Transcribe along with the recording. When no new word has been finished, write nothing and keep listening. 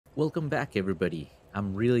Welcome back, everybody.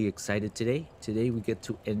 I'm really excited today. Today we get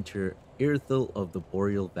to enter Irithyll of the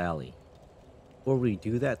Boreal Valley. Before we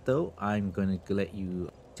do that though, I'm going to let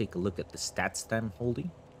you take a look at the stats that I'm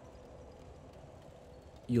holding.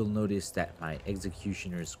 You'll notice that my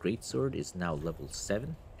Executioner's Greatsword is now level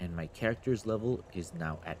 7 and my character's level is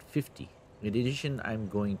now at 50. In addition, I'm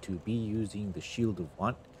going to be using the Shield of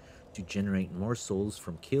Want to generate more souls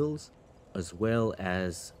from kills, as well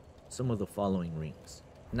as some of the following rings.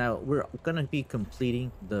 Now, we're going to be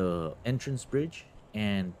completing the entrance bridge,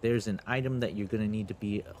 and there's an item that you're going to need to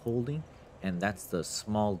be holding, and that's the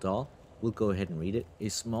small doll. We'll go ahead and read it. A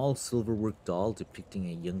small silverwork doll depicting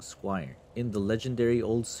a young squire. In the legendary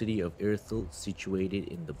old city of Irithyll, situated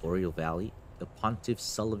in the Boreal Valley, the Pontiff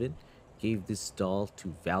Sulyvahn gave this doll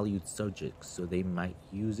to valued subjects so they might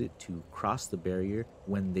use it to cross the barrier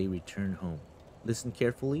when they return home. Listen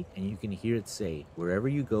carefully and you can hear it say, "Wherever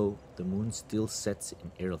you go, the moon still sets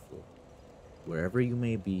in Irithyll. Wherever you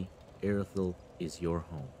may be, Irithyll is your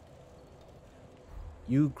home."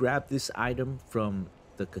 You grab this item from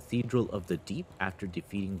the Cathedral of the Deep after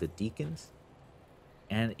defeating the deacons,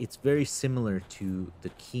 and it's very similar to the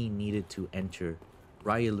key needed to enter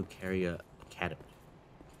Raya Lucaria Academy.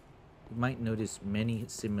 You might notice many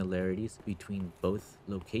similarities between both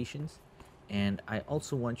locations, and I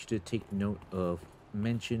also want you to take note of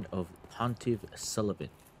mention of Pontiff Sulyvahn.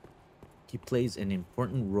 He plays an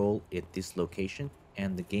important role at this location,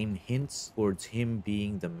 and the game hints towards him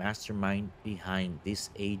being the mastermind behind this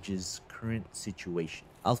age's current situation.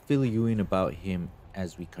 I'll fill you in about him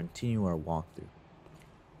as we continue our walkthrough.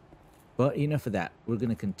 But enough of that. We're going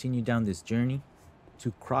to continue down this journey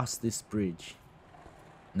to cross this bridge.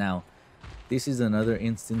 Now, this is another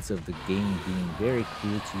instance of the game being very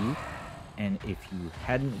cool to you, and if you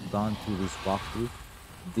hadn't gone through this walkthrough,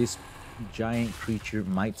 this giant creature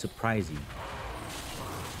might surprise you.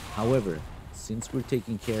 However, since we're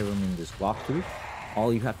taking care of him in this walkthrough,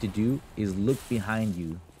 all you have to do is look behind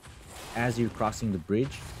you as you're crossing the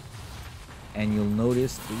bridge, and you'll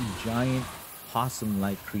notice a giant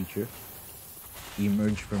possum-like creature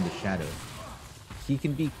emerge from the shadow. He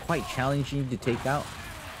can be quite challenging to take out,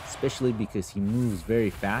 especially because he moves very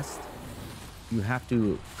fast. You have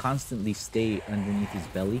to constantly stay underneath his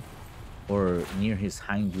belly or near his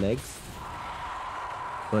hind legs.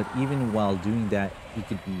 But even while doing that, he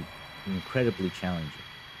could be incredibly challenging.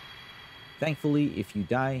 Thankfully, if you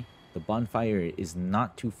die, the bonfire is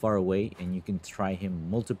not too far away and you can try him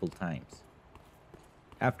multiple times.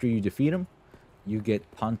 After you defeat him, you get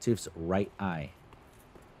Pontiff's right eye.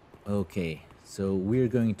 Okay, so we're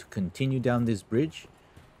going to continue down this bridge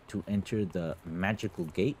to enter the magical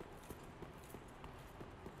gate.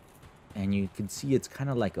 And you can see it's kind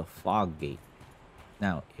of like a fog gate.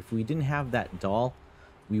 Now, if we didn't have that doll,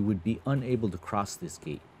 we would be unable to cross this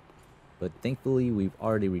gate. But thankfully, we've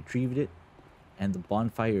already retrieved it, and the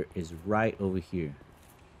bonfire is right over here.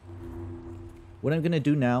 What I'm going to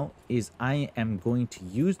do now is I am going to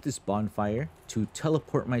use this bonfire to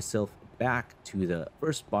teleport myself back to the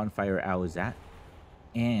first bonfire I was at.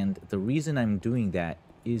 And the reason I'm doing that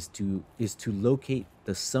is to locate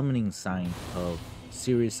the summoning sign of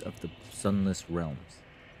Sirris of the Sunless Realms.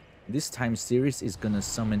 This time Sirris is gonna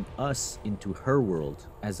summon us into her world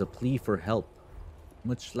as a plea for help,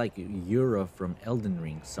 much like Yura from Elden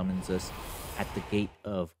Ring summons us at the gate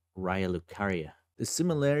of Raya Lucaria. The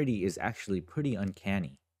similarity is actually pretty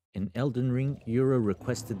uncanny. In Elden Ring, Yura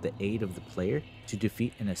requested the aid of the player to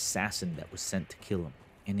defeat an assassin that was sent to kill him.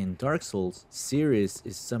 And in Dark Souls, Sirris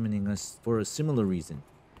is summoning us for a similar reason.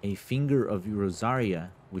 A Finger of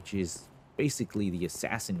Rosaria, which is basically the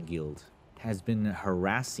Assassin Guild, has been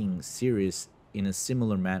harassing Sirris in a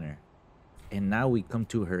similar manner. And now we come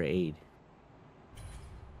to her aid.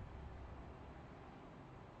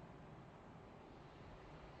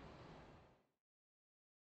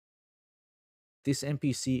 This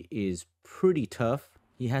NPC is pretty tough.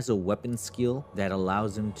 He has a weapon skill that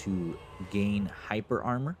allows him to gain hyper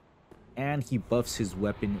armor, and he buffs his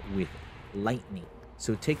weapon with lightning.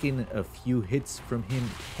 So taking a few hits from him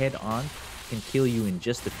head on can kill you in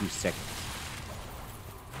just a few seconds.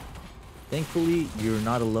 Thankfully, you're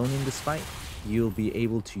not alone in this fight. You'll be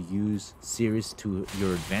able to use Sirris to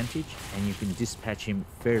your advantage, and you can dispatch him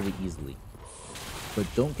fairly easily. But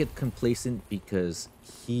don't get complacent because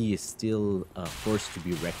he is still a force to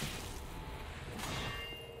be reckoned with.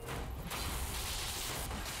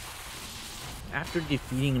 After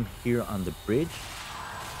defeating him here on the bridge,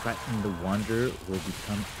 Greirat the Wanderer will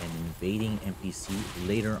become an invading NPC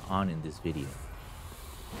later on in this video.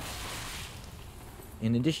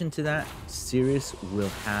 In addition to that, Sirris will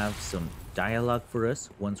have some dialogue for us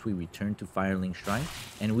once we return to Firelink Shrine,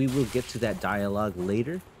 and we will get to that dialogue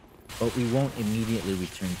later, but we won't immediately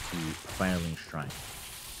return to Firelink Shrine.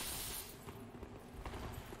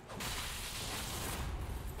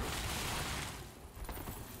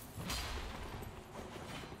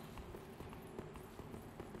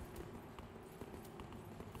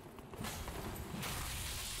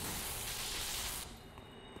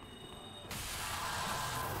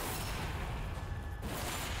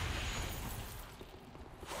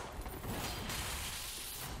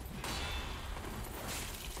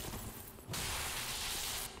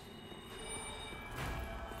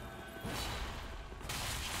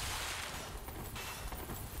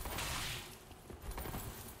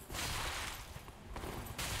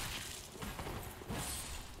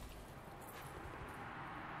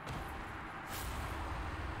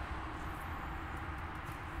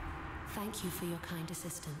 Thank you for your kind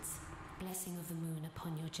assistance. Blessing of the moon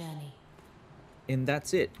upon your journey. And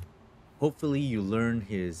that's it. Hopefully you learn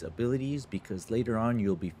his abilities, because later on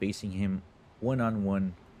you'll be facing him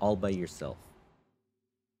one-on-one all by yourself.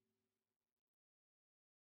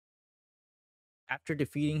 After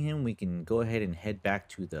defeating him, we can go ahead and head back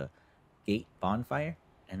to the gate Bonfire,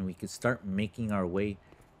 and we can start making our way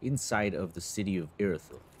inside of the city of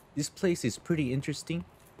Irithyll. This place is pretty interesting.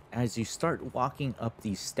 As you start walking up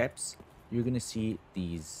these steps, you're going to see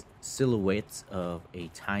these silhouettes of a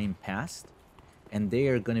time past, and they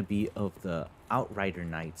are going to be of the Outrider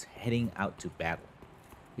Knights heading out to battle.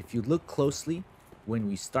 If you look closely, when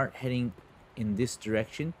we start heading in this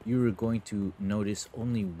direction, you are going to notice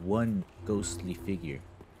only one ghostly figure,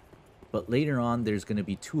 but later on there's going to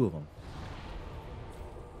be two of them.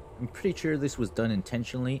 I'm pretty sure this was done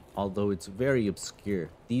intentionally, although it's very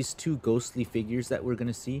obscure. These two ghostly figures that we're going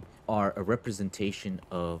to see are a representation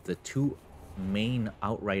of the two main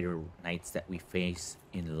Outrider Knights that we face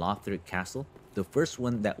in Lothric Castle. The first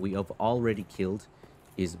one that we have already killed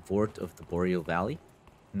is Vort of the Boreal Valley,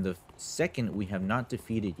 and the second we have not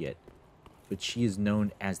defeated yet, but she is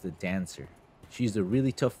known as the Dancer. She's a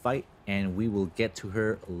really tough fight, and we will get to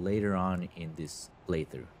her later on in this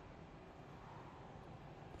playthrough.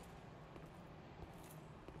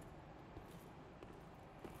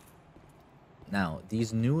 Now,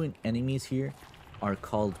 these new enemies here are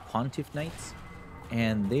called Pontiff Knights,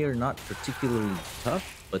 and they are not particularly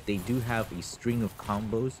tough, but they do have a string of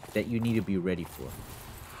combos that you need to be ready for.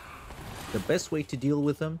 The best way to deal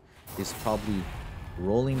with them is probably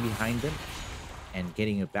rolling behind them and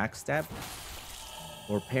getting a backstab,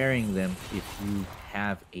 or parrying them if you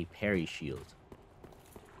have a parry shield.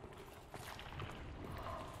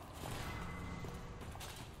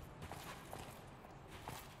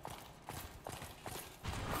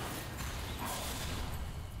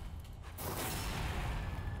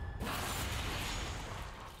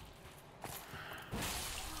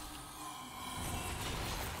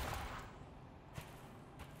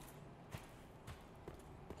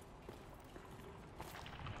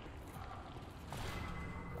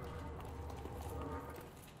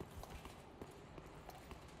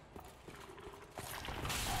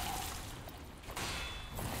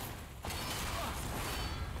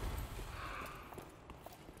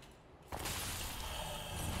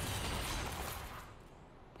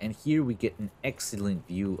 And here we get an excellent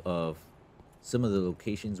view of some of the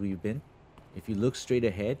locations we've been. If you look straight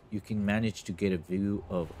ahead, you can manage to get a view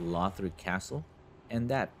of Lothric Castle. And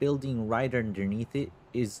that building right underneath it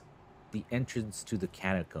is the entrance to the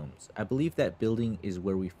catacombs. I believe that building is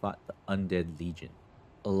where we fought the Undead Legion,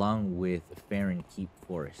 along with Farron Keep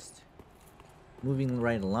Forest. Moving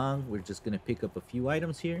right along, we're just going to pick up a few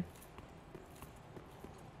items here,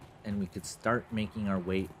 and we could start making our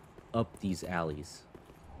way up these alleys.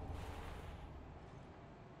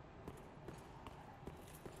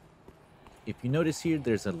 If you notice here,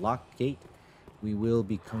 there's a locked gate. We will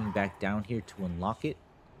be coming back down here to unlock it.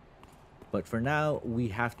 But for now, we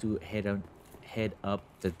have to head up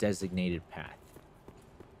the designated path.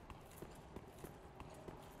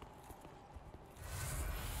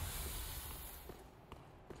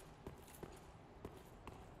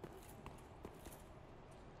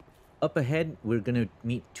 Up ahead, we're going to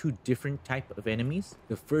meet two different types of enemies.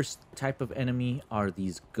 The first type of enemy are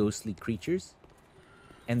these ghostly creatures,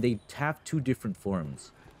 and they have two different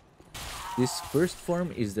forms. This first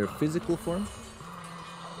form is their physical form,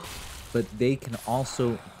 but they can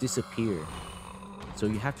also disappear. So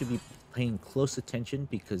you have to be paying close attention,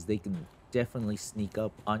 because they can definitely sneak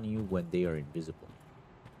up on you when they are invisible.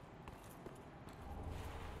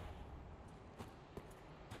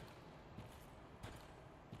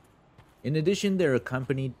 In addition, they're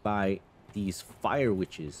accompanied by these fire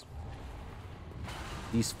witches.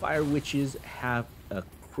 These fire witches have a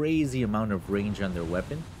crazy amount of range on their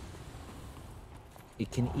weapon.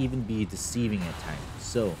 It can even be deceiving at times.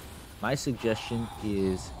 So my suggestion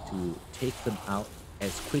is to take them out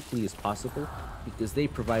as quickly as possible because they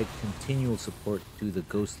provide continual support to the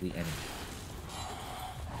ghostly enemy.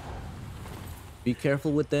 Be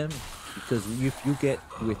careful with them because if you get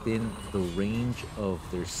within the range of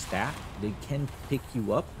their staff, they can pick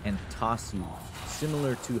you up and toss you,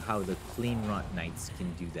 similar to how the Clean Rot Knights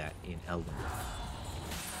can do that in Elden.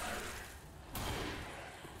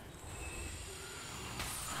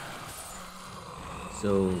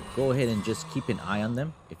 So go ahead and just keep an eye on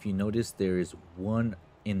them. If you notice, there is one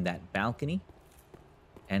in that balcony.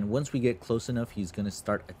 And once we get close enough, he's going to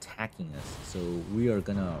start attacking us. So we are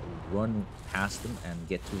going to run past him and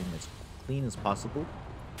get to him as clean as possible.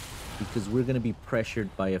 Because we're going to be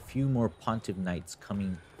pressured by a few more Pontiff Knights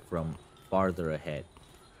coming from farther ahead.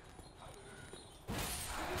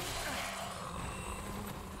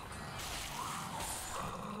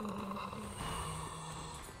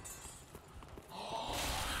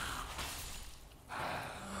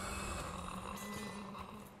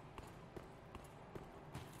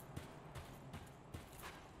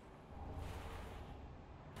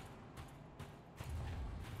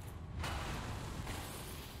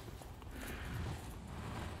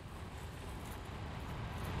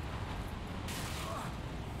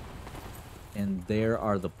 And there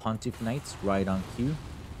are the Pontiff Knights right on cue.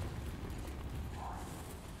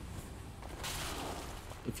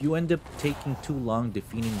 If you end up taking too long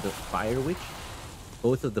defeating the Fire Witch,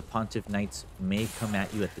 both of the Pontiff Knights may come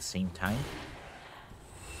at you at the same time.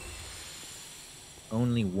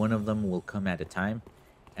 Only one of them will come at a time,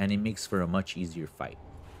 and it makes for a much easier fight.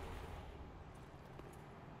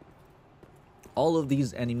 All of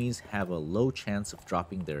these enemies have a low chance of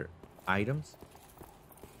dropping their items,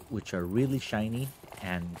 which are really shiny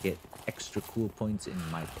and get extra cool points in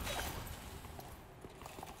my book.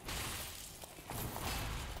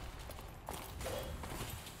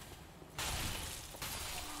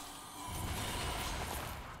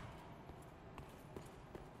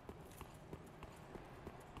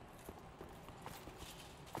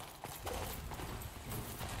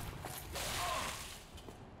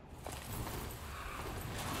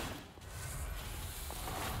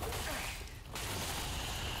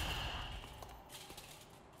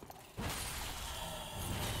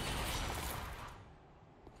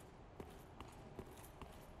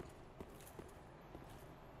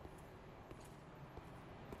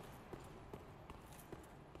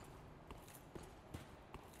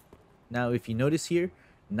 Now, if you notice here,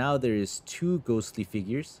 now there is two ghostly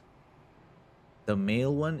figures. The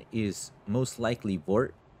male one is most likely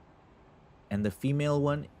Vort, and the female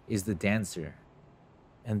one is the dancer.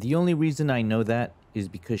 And the only reason I know that is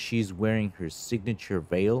because she's wearing her signature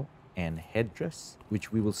veil and headdress,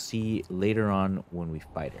 which we will see later on when we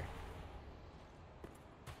fight her.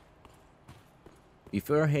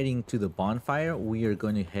 Before heading to the bonfire, we are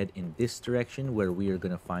going to head in this direction where we are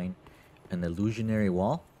going to find an illusionary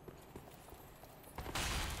wall.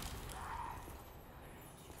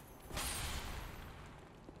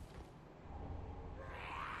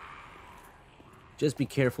 Just be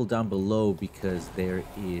careful down below because there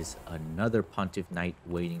is another Pontiff Knight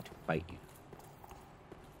waiting to fight you.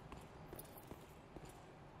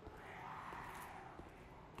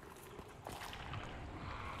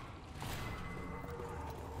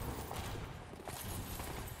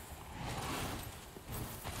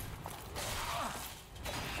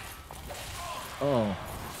 Oh,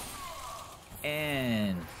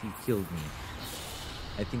 and he killed me.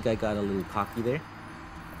 I think I got a little cocky there.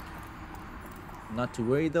 Not to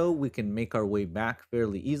worry though, we can make our way back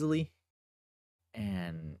fairly easily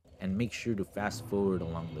and make sure to fast forward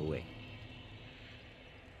along the way.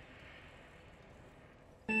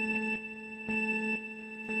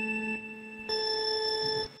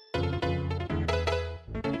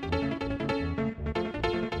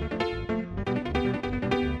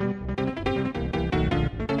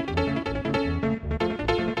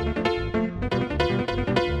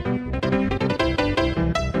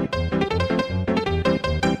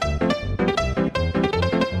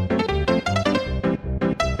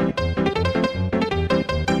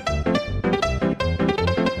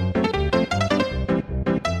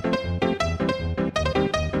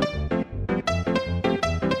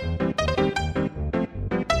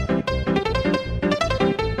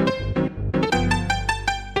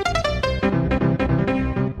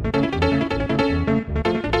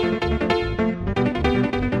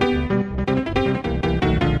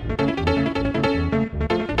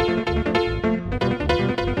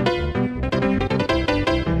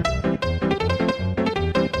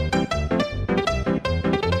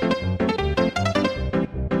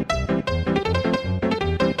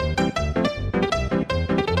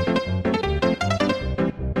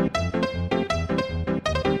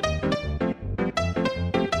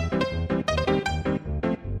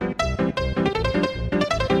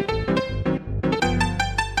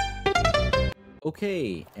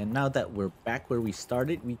 Okay, and now that we're back where we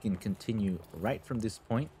started, we can continue right from this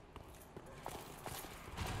point.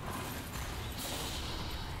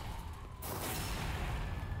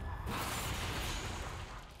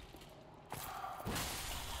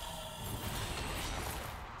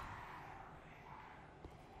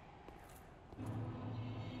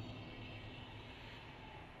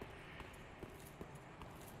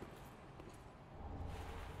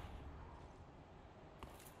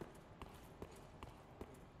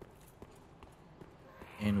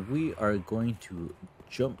 And we are going to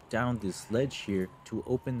jump down this ledge here to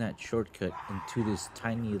open that shortcut into this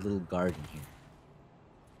tiny little garden here.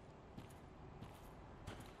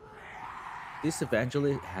 This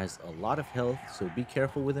evangelist has a lot of health, so be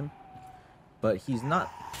careful with him. But he's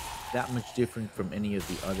not that much different from any of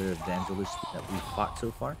the other evangelists that we've fought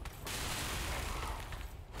so far.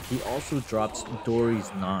 He also drops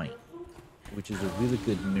Dory's 9, which is a really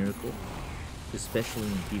good miracle, especially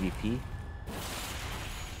in PvP.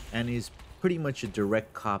 And is pretty much a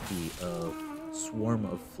direct copy of Swarm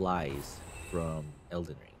of Flies from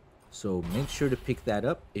Elden Ring. So make sure to pick that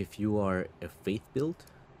up if you are a faith build.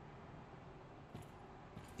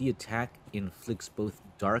 The attack inflicts both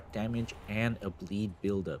dark damage and a bleed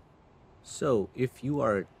buildup. So if you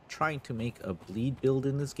are trying to make a bleed build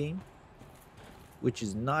in this game, which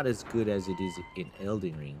is not as good as it is in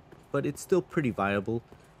Elden Ring, but it's still pretty viable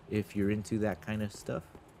if you're into that kind of stuff,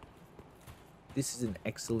 this is an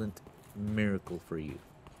excellent miracle for you.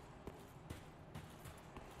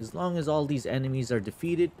 As long as all these enemies are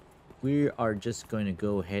defeated, we are just going to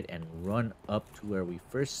go ahead and run up to where we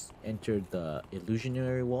first entered the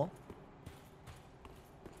illusionary wall,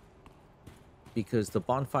 because the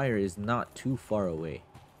bonfire is not too far away.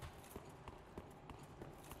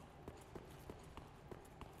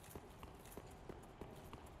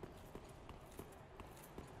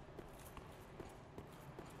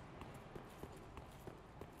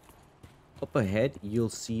 Up ahead, you'll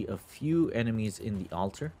see a few enemies in the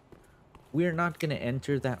altar. We're not going to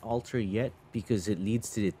enter that altar yet because it leads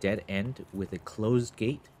to the dead end with a closed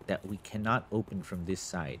gate that we cannot open from this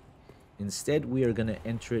side. Instead, we are going to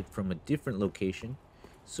enter it from a different location.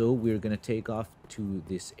 So we're going to take off to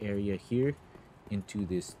this area here, into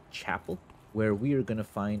this chapel, where we are going to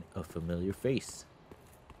find a familiar face.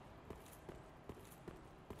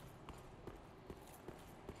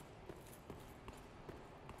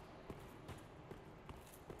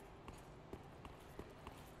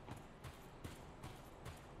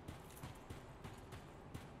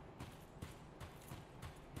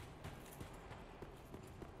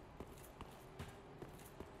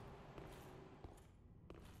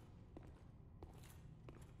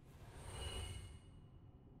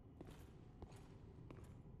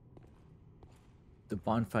 The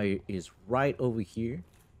bonfire is right over here.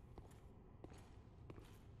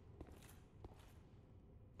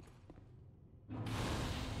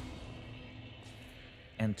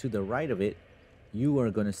 And to the right of it, you are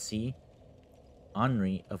going to see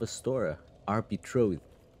Anri of Astora, our betrothed.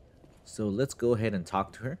 So let's go ahead and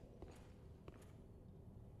talk to her.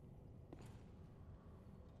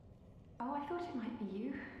 Oh, I thought it might be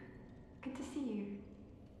you. Good to see you.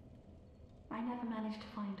 I never managed to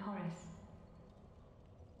find Horace.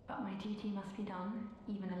 But my duty must be done,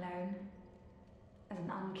 even alone, as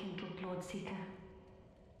an unkindled Lord Seeker.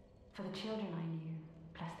 For the children I knew,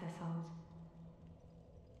 bless their souls.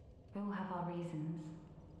 We all have our reasons,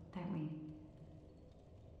 don't we?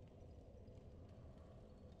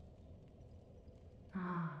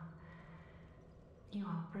 Ah, you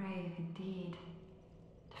are brave indeed,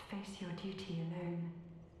 to face your duty alone.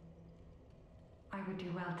 I would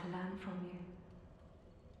do well to learn from you.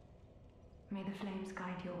 May the flames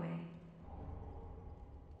guide your way.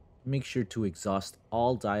 Make sure to exhaust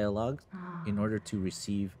all dialogue in order to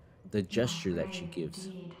receive the gesture that she gives.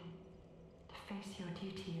 Indeed, to face your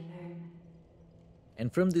duty alone.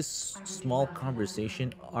 And from this small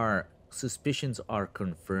conversation, our suspicions are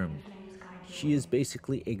confirmed. She is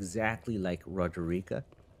basically exactly like Roderica.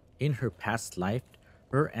 In her past life,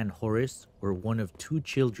 her and Horace were one of 2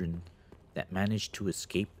 children that managed to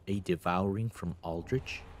escape a devouring from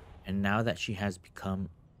Aldrich. And now that she has become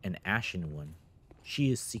an Ashen One,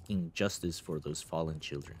 she is seeking justice for those fallen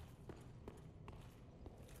children.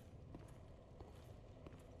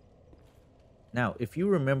 Now, if you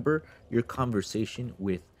remember your conversation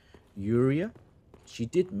with Yuria, she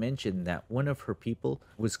did mention that one of her people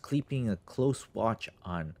was keeping a close watch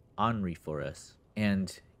on Anri for us.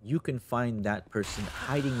 And you can find that person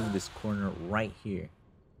hiding in this corner right here.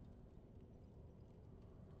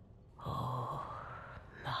 Oh,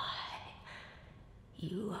 my.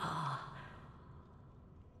 You are.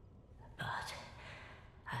 But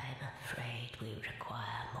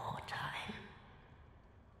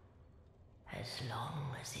As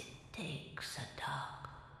long as it takes a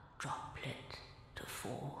dark droplet to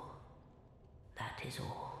fall, that is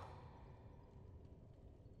all.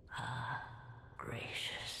 Ah,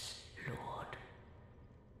 gracious Lord.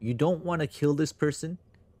 You don't want to kill this person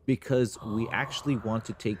because we actually want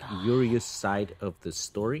to take Yuria's side of the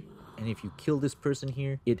story. And if you kill this person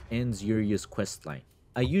here, it ends Yuria's questline.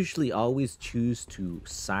 I usually always choose to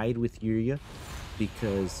side with Yuria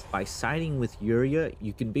because by siding with Yuria,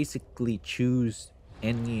 you can basically choose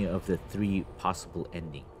any of the 3 possible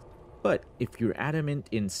endings. But if you're adamant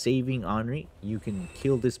in saving Anri, you can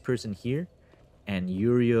kill this person here and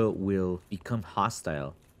Yuria will become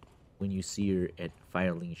hostile when you see her at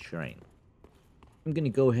Firelink Shrine. I'm going to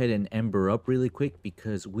go ahead and ember up really quick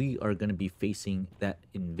because we are going to be facing that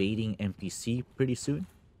invading NPC pretty soon.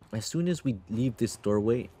 As soon as we leave this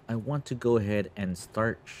doorway, I want to go ahead and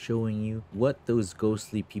start showing you what those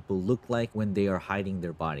ghostly people look like when they are hiding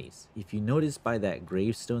their bodies. If you notice by that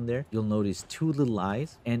gravestone there, you'll notice 2 little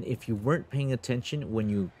eyes. And if you weren't paying attention when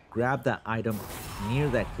you grab that item near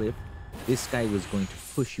that cliff, this guy was going to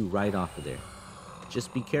push you right off of there.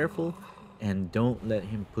 Just be careful and don't let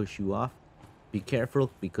him push you off. Be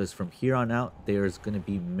careful because from here on out, there's going to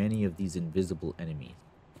be many of these invisible enemies.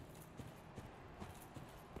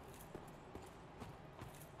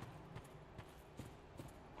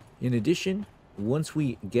 In addition, once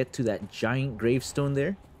we get to that giant gravestone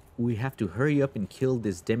there, we have to hurry up and kill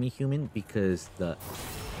this demi-human because the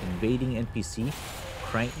invading NPC,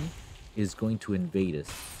 Crichton, is going to invade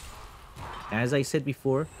us. As I said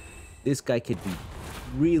before, this guy could be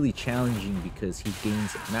really challenging because he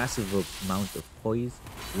gains a massive amount of poise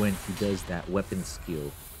when he does that weapon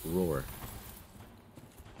skill, Roar.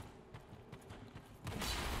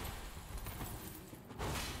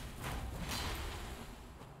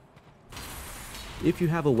 If you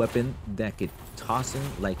have a weapon that could toss him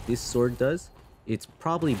like this sword does, it's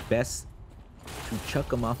probably best to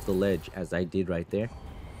chuck him off the ledge as I did right there,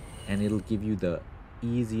 and it'll give you the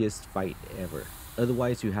easiest fight ever.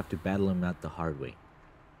 Otherwise, you have to battle him out the hard way.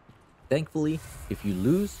 Thankfully, if you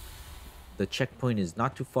lose, the checkpoint is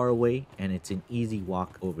not too far away and it's an easy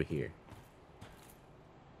walk over here.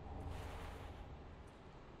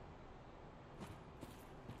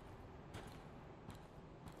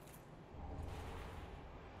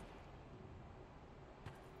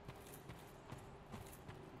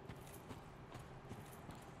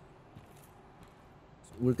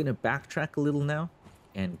 We're gonna backtrack a little now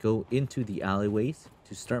and go into the alleyways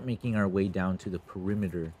to start making our way down to the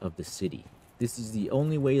perimeter of the city. This is the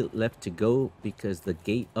only way left to go because the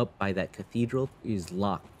gate up by that cathedral is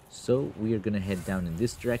locked. So we are gonna head down in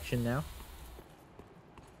this direction now.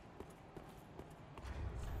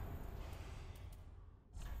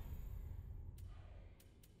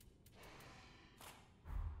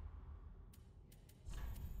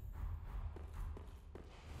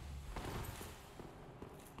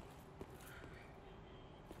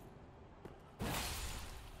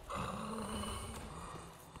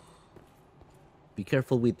 Be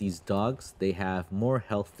careful with these dogs, they have more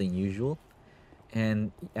health than usual.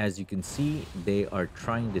 And as you can see, they are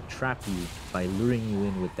trying to trap you by luring you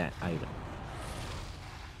in with that item.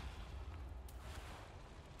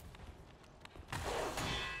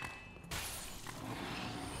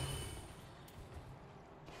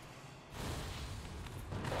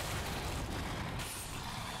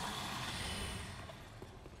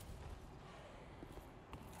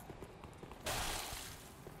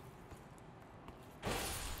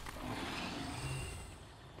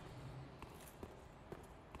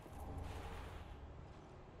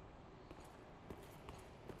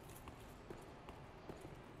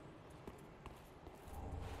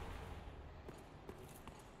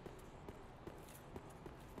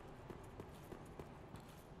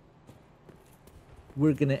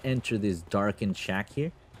 We're gonna enter this darkened shack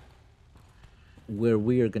here, where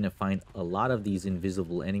we are gonna find a lot of these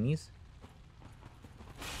invisible enemies.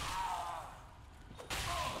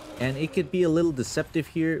 And it could be a little deceptive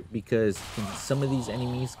here because some of these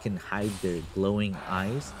enemies can hide their glowing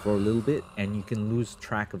eyes for a little bit and you can lose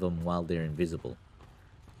track of them while they're invisible.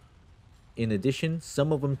 In addition,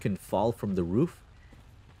 some of them can fall from the roof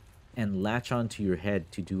and latch onto your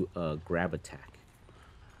head to do a grab attack.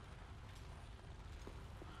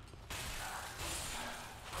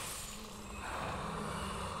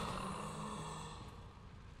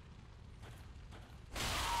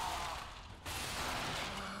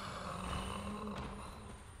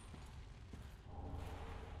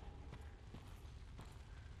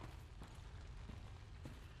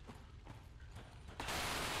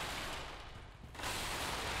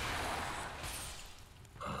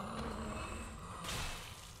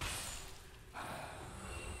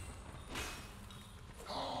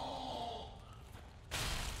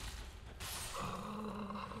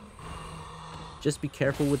 Just be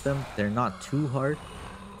careful with them. They're not too hard,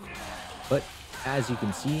 but as you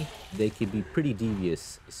can see, they can be pretty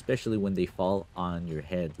devious, especially when they fall on your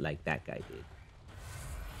head like that guy did.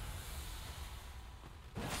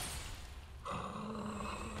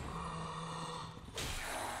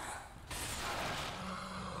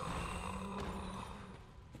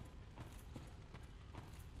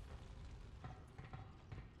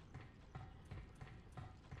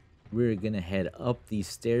 We're gonna head up these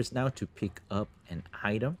stairs now to pick up an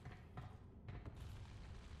item.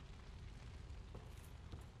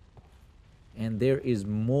 And there is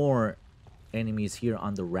more enemies here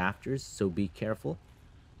on the rafters, so be careful.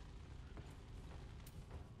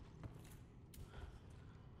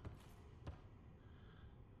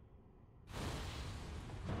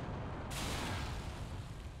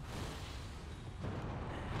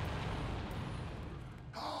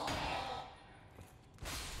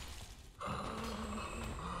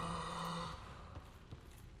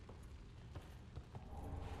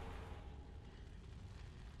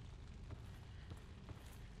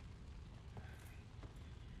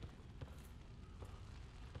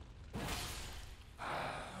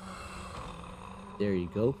 There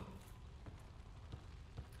you go.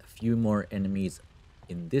 A few more enemies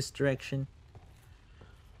in this direction.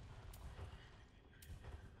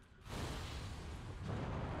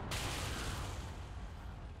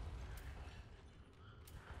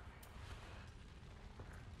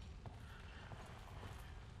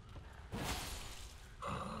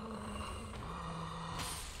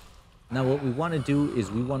 Now what we want to do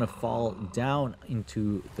is we want to fall down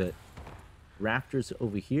into the rafters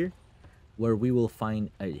over here, where we will find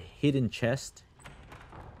a hidden chest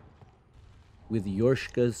with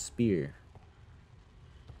Yorshka's spear.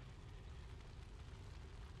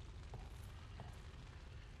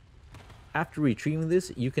 After retrieving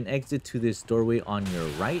this, you can exit to this doorway on your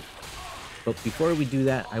right. But before we do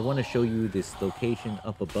that, I want to show you this location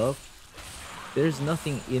up above. There's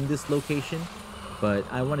nothing in this location, but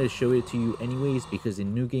I want to show it to you anyways because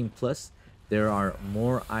in New Game Plus, there are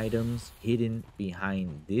more items hidden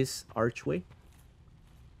behind this archway.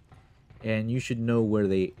 And you should know where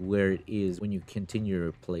it is when you continue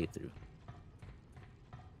your playthrough.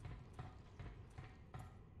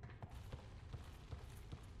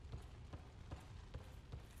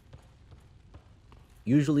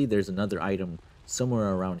 Usually there's another item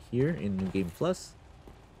somewhere around here in New Game Plus.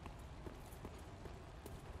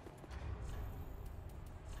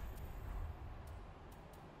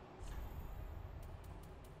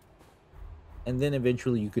 And then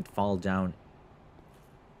eventually you could fall down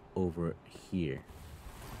over here.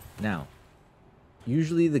 Now,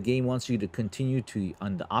 usually the game wants you to continue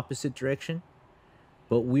on the opposite direction,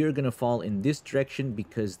 but we are going to fall in this direction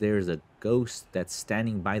because there's a ghost that's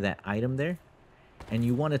standing by that item there. And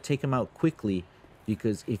you want to take him out quickly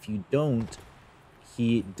because if you don't,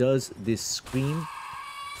 he does this scream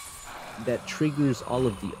that triggers all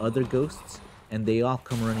of the other ghosts and they all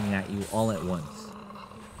come running at you all at once.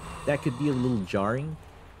 That could be a little jarring,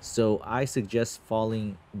 so I suggest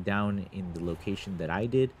falling down in the location that I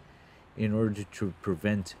did in order to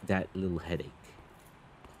prevent that little headache.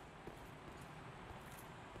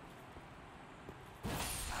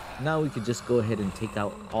 Now we could just go ahead and take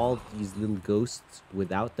out all these little ghosts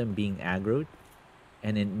without them being aggroed,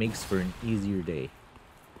 and it makes for an easier day.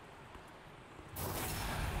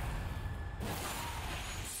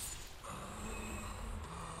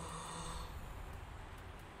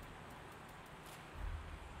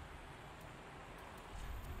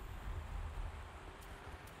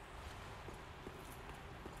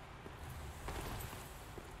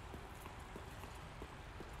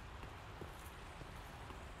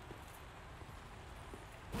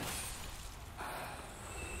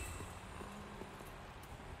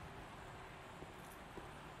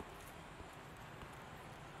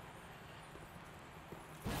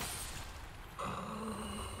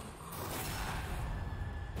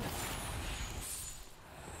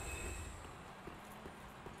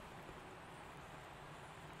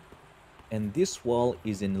 And this wall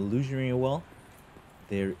is an illusionary wall.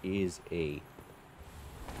 There is a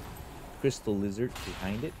crystal lizard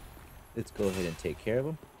behind it. Let's go ahead and take care of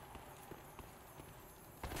him.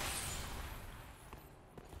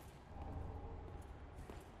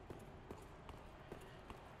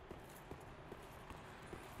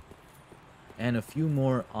 And a few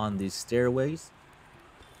more on these stairways.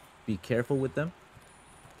 Be careful with them.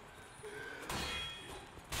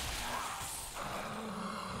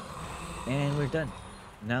 And we're done.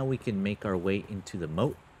 Now we can make our way into the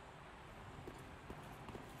moat.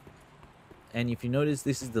 And if you notice,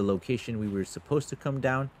 this is the location we were supposed to come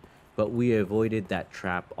down, but we avoided that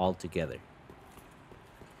trap altogether.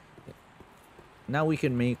 Now we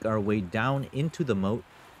can make our way down into the moat.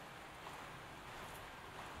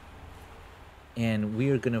 And we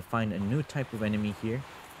are going to find a new type of enemy here.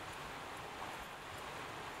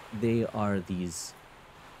 They are these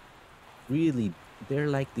they're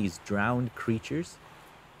like these drowned creatures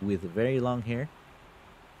with very long hair.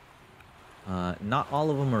 Not all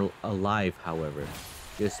of them are alive, however.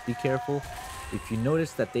 Just be careful. If you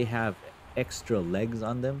notice that they have extra legs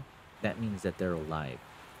on them, that means that they're alive.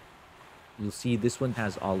 You'll see this one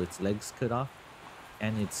has all its legs cut off,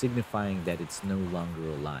 and it's signifying that it's no longer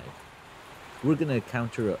alive. We're going to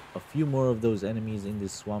encounter a few more of those enemies in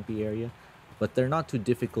this swampy area, but they're not too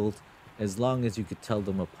difficult as long as you could tell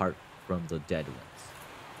them apart from the dead ones.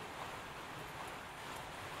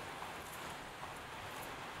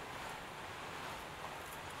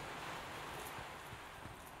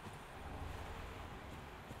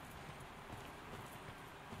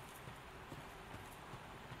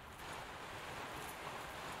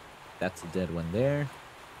 That's a dead one there,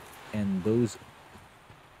 and those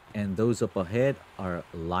up ahead are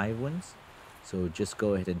live ones, so just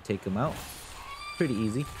go ahead and take them out. Pretty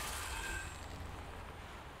easy.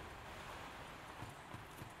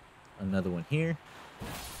 Another one here.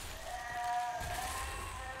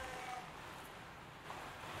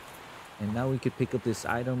 And now we could pick up this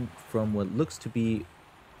item from what looks to be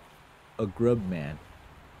a grub man.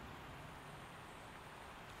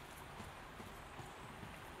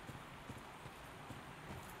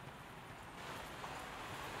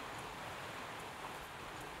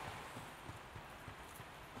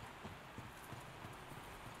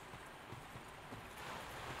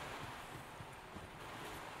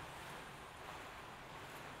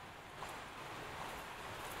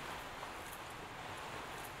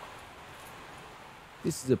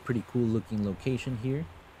 This is a pretty cool looking location here.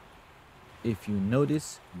 If you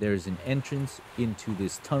notice, there's an entrance into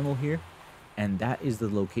this tunnel here, and that is the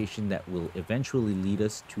location that will eventually lead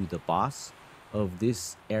us to the boss of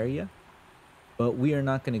this area. But we are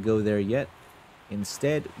not going to go there yet.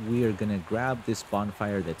 Instead, we are going to grab this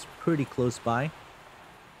bonfire that's pretty close by,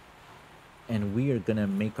 and we are going to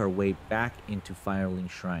make our way back into Firelink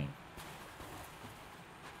Shrine.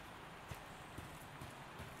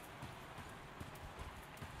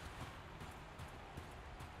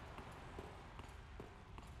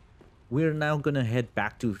 We're now going to head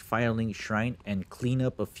back to Firelink Shrine and clean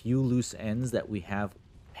up a few loose ends that we have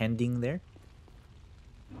pending there.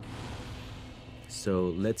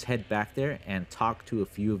 So let's head back there and talk to a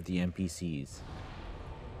few of the NPCs.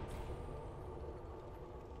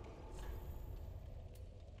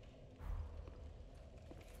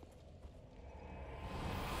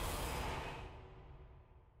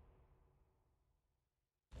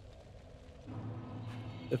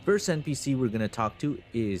 The first NPC we're going to talk to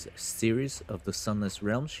is Sirris of the Sunless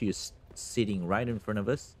Realm. She is sitting right in front of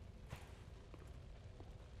us.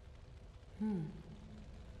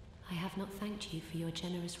 I have not thanked you for your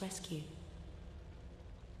generous rescue.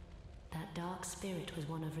 That dark spirit was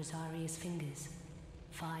one of Rosaria's fingers.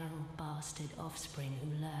 Vile bastard offspring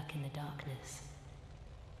who lurk in the darkness.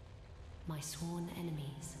 My sworn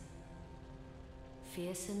enemies.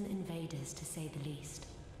 Fearsome invaders, to say the least.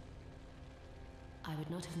 I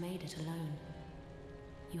would not have made it alone.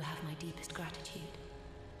 You have my deepest gratitude.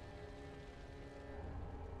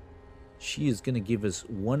 She is going to give us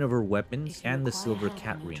one of her weapons and the silver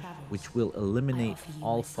cat ring, which will eliminate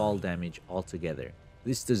all fall damage altogether.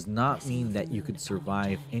 This does not mean that you could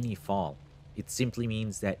survive any fall. It simply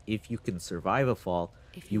means that if you can survive a fall,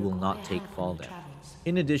 you will not take fall damage.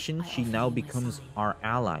 In addition, she now becomes our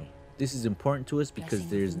ally. This is important to us because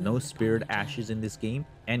there is no spirit ashes in this game,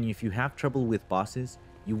 and if you have trouble with bosses,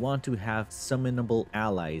 you want to have summonable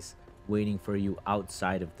allies waiting for you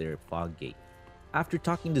outside of their fog gate. After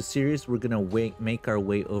talking to Sirris, we're gonna make our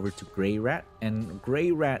way over to Greirat, and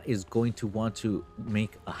Greirat is going to want to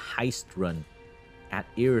make a heist run at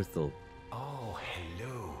Irithyll. Oh,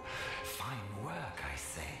 hello. Fine work, I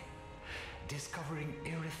say. Discovering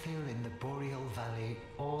Irithyll in the Boreal Valley,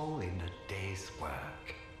 all in a day's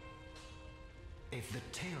work. If the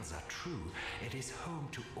tales are true, it is home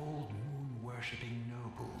to old moon-worshipping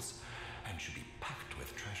nobles, and should be packed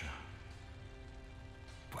with treasure.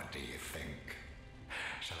 What do you think?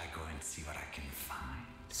 Shall I go and see what I can find?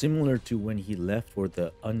 Similar to when he left for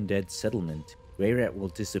the undead settlement, Greirat will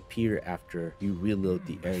disappear after you reload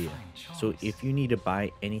the area. So if you need to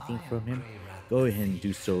buy anything from him, go ahead and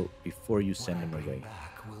do so before you send him away.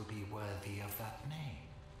 Back will be worthy of that name.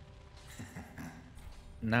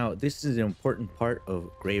 Now, this is an important part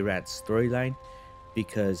of Greirat's storyline,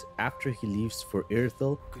 because after he leaves for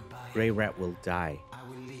Irithyll, Greirat will die. I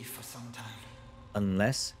will leave for some time.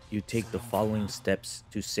 unless you take the following steps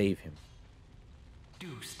to save him. Do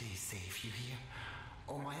stay safe, you hear?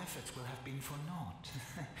 All my efforts will have been for naught.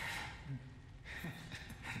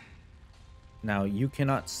 Now, you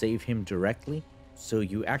cannot save him directly, so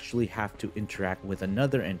you actually have to interact with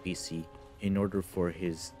another NPC in order for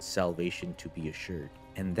his salvation to be assured.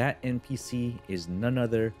 And that NPC is none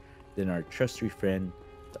other than our trusty friend,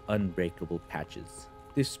 the Unbreakable Patches.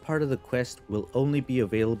 This part of the quest will only be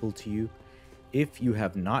available to you if you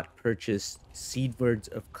have not purchased Seiward's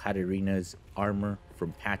of Katarina's armor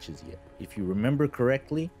from Patches yet. If you remember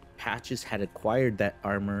correctly, Patches had acquired that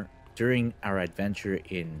armor during our adventure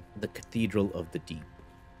in the Cathedral of the Deep.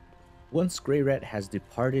 Once Greirat has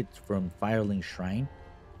departed from Firelink Shrine,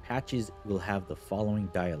 Patches will have the following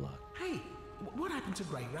dialogue. Hey, what happened to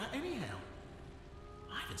Greirat anyhow?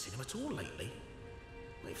 I haven't seen him at all lately.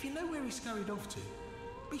 Well, if you know where he's scurried off to,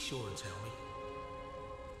 be sure and tell me.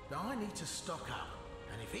 Now I need to stock up,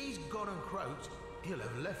 and if he's gone and croaked, he'll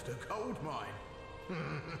have left a gold mine.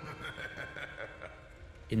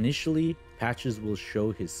 Initially, Patches will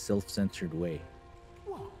show his self-centered way.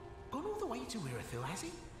 What? Gone all the way to Irithyll, has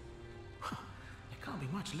he? There can't be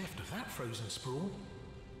much left of that frozen sprawl.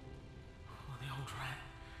 Oh, the old rat.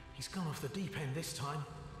 He's gone off the deep end this time.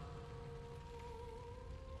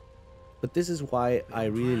 But this is why I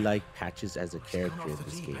really like Patches as a character in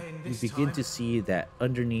this game. You begin to see that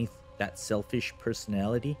underneath that selfish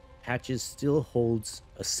personality, Patches still holds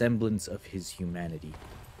a semblance of his humanity.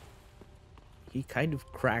 He kind of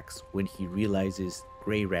cracks when he realizes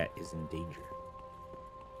Greirat is in danger.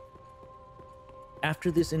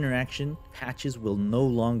 After this interaction, Patches will no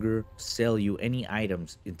longer sell you any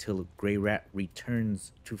items until Greirat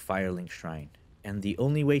returns to Firelink Shrine. And the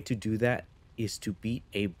only way to do that is to beat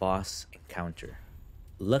a boss encounter.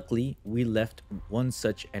 Luckily, we left one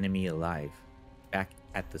such enemy alive, back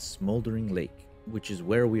at the Smoldering Lake, which is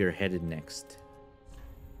where we are headed next.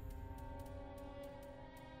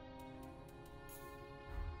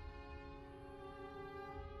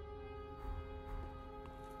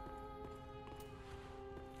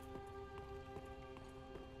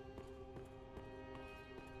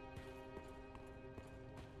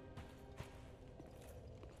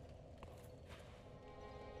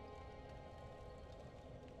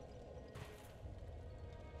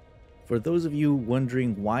 For those of you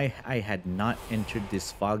wondering why I had not entered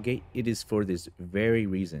this fog gate, it is for this very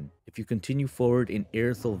reason. If you continue forward in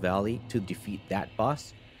Irithyll Valley to defeat that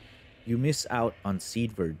boss, you miss out on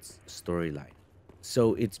Seiward's storyline.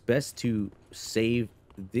 So it's best to save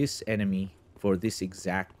this enemy for this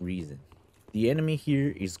exact reason. The enemy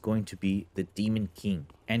here is going to be the Demon King,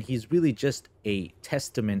 and he's really just a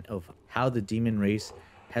testament of how the demon race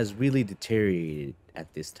has really deteriorated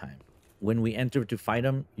at this time. When we enter to fight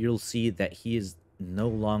him, you'll see that he is no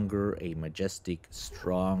longer a majestic,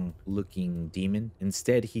 strong-looking demon.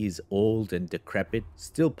 Instead, he is old and decrepit,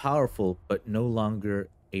 still powerful, but no longer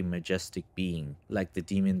a majestic being like the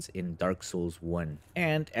demons in Dark Souls 1.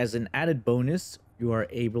 And as an added bonus, you are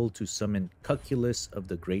able to summon Cuculus of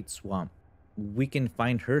the Great Swamp. We can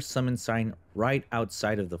find her summon sign right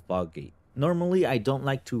outside of the fog gate. Normally, I don't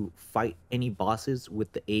like to fight any bosses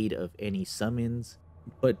with the aid of any summons.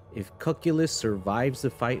 But if Cuculus survives the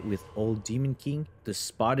fight with Old Demon King, the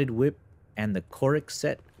Spotted Whip and the Korix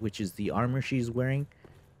set, which is the armor she's wearing,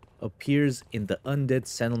 appears in the undead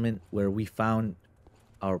settlement where we found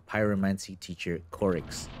our pyromancy teacher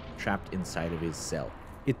Korix trapped inside of his cell.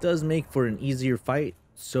 It does make for an easier fight,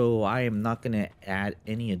 so I am not going to add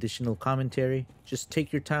any additional commentary. Just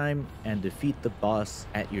take your time and defeat the boss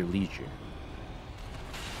at your leisure.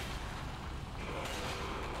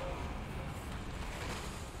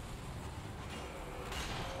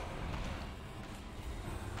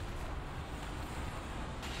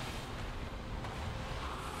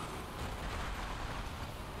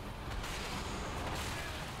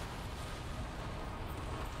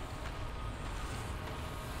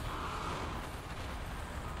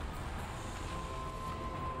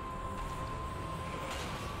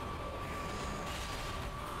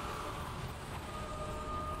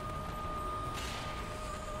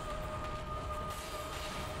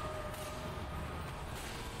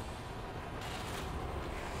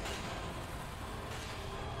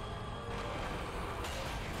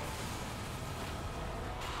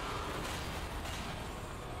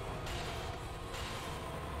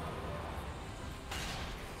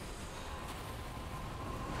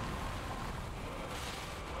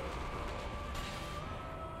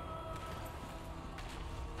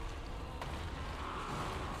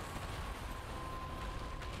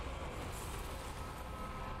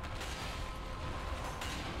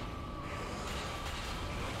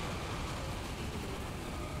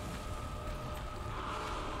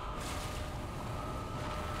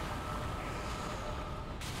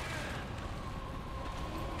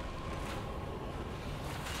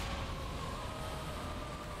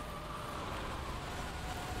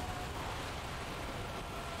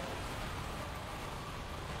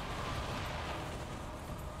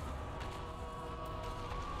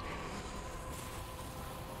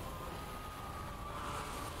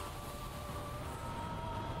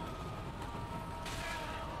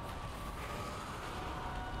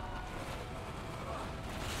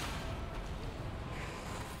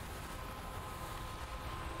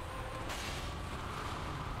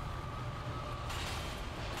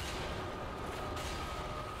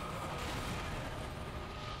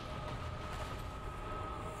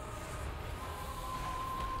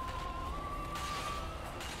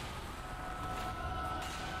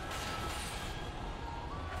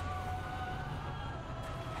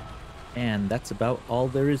 And that's about all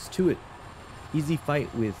there is to it. Easy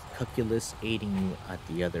fight with Cuculus aiding you at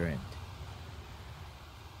the other end.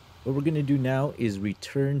 What we're going to do now is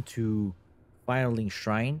return to Firelink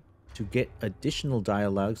Shrine to get additional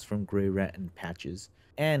dialogues from Greirat and Patches.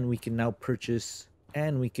 And we can now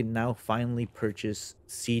finally purchase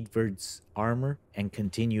Seiward's armor and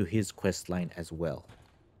continue his quest line as well.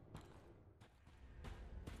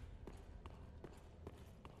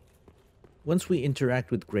 Once we interact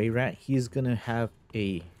with Greirat, he is going to have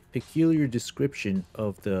a peculiar description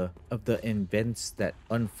of the events that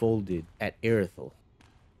unfolded at Erythel.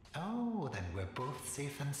 Oh, then we're both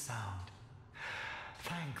safe and sound.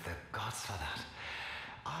 Thank the gods for that.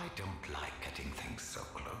 I don't like getting things so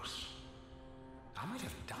close. I might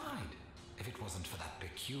have died if it wasn't for that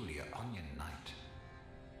peculiar onion knight.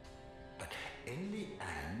 But in the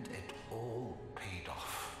end, it all paid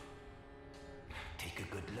off. Take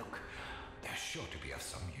a good look. They're sure to be of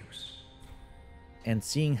some use. And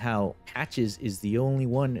seeing how Patches is the only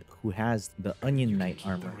one who has the Onion Knight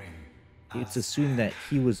armor, it's assumed that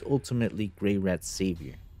he was ultimately Greirat's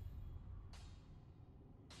savior.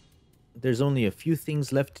 There's only a few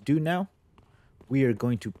things left to do now. We are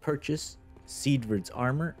going to purchase Seiward's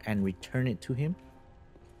armor and return it to him.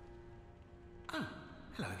 Oh,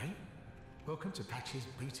 hello again. Welcome to Patch's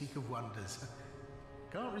Boutique of Wonders.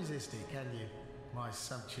 Can't resist it, can you? My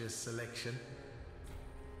sumptuous selection.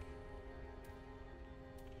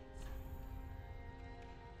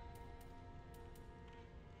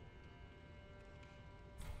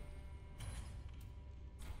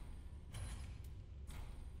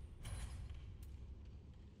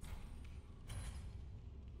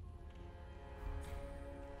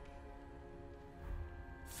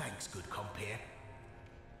 Thanks, good compere.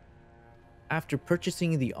 After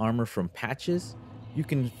purchasing the armor from Patches, you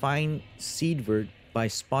can find Seiward by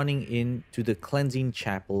spawning into the cleansing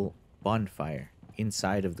chapel Bonfire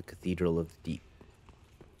inside of the Cathedral of the Deep.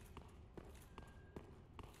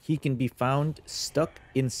 He can be found stuck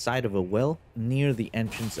inside of a well near the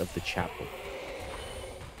entrance of the chapel.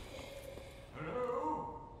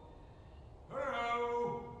 Hello?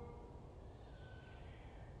 Hello?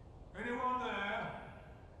 Anyone there?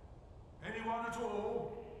 Anyone at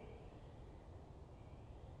all?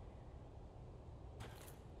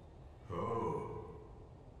 Oh.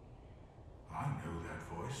 I know that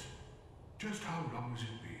voice. Just how long has it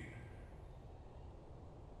been?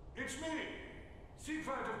 It's me,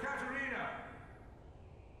 Seiward of Katarina.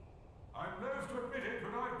 I'm loath to admit it,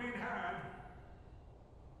 but I've been had.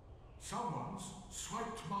 Someone's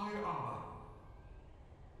swiped my armor.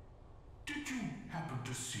 Did you happen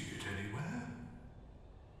to see it anywhere?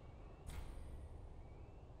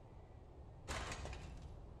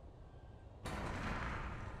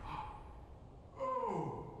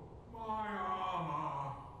 Oh, my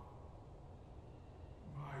armor.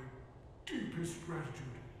 My deepest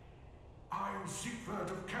gratitude. I, Seiward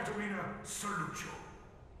of Katarina, salute you.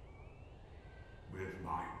 With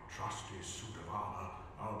my trusty suit of armor,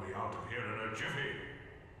 I'll be out of here in a jiffy.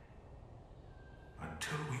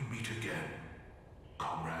 Until we meet again,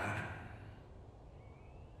 comrade.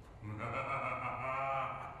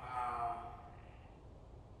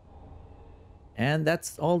 And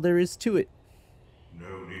that's all there is to it.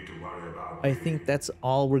 No need to worry about I me. think that's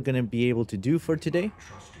all we're going to be able to do for today.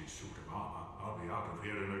 Trusty suit of armor, I'll be out of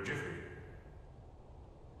here in a jiffy.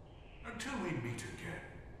 Until we meet again,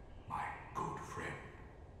 my good friend.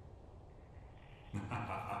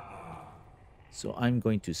 So I'm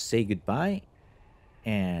going to say goodbye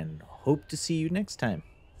and hope to see you next time.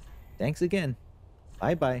 Thanks again.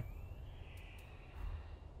 Bye-bye.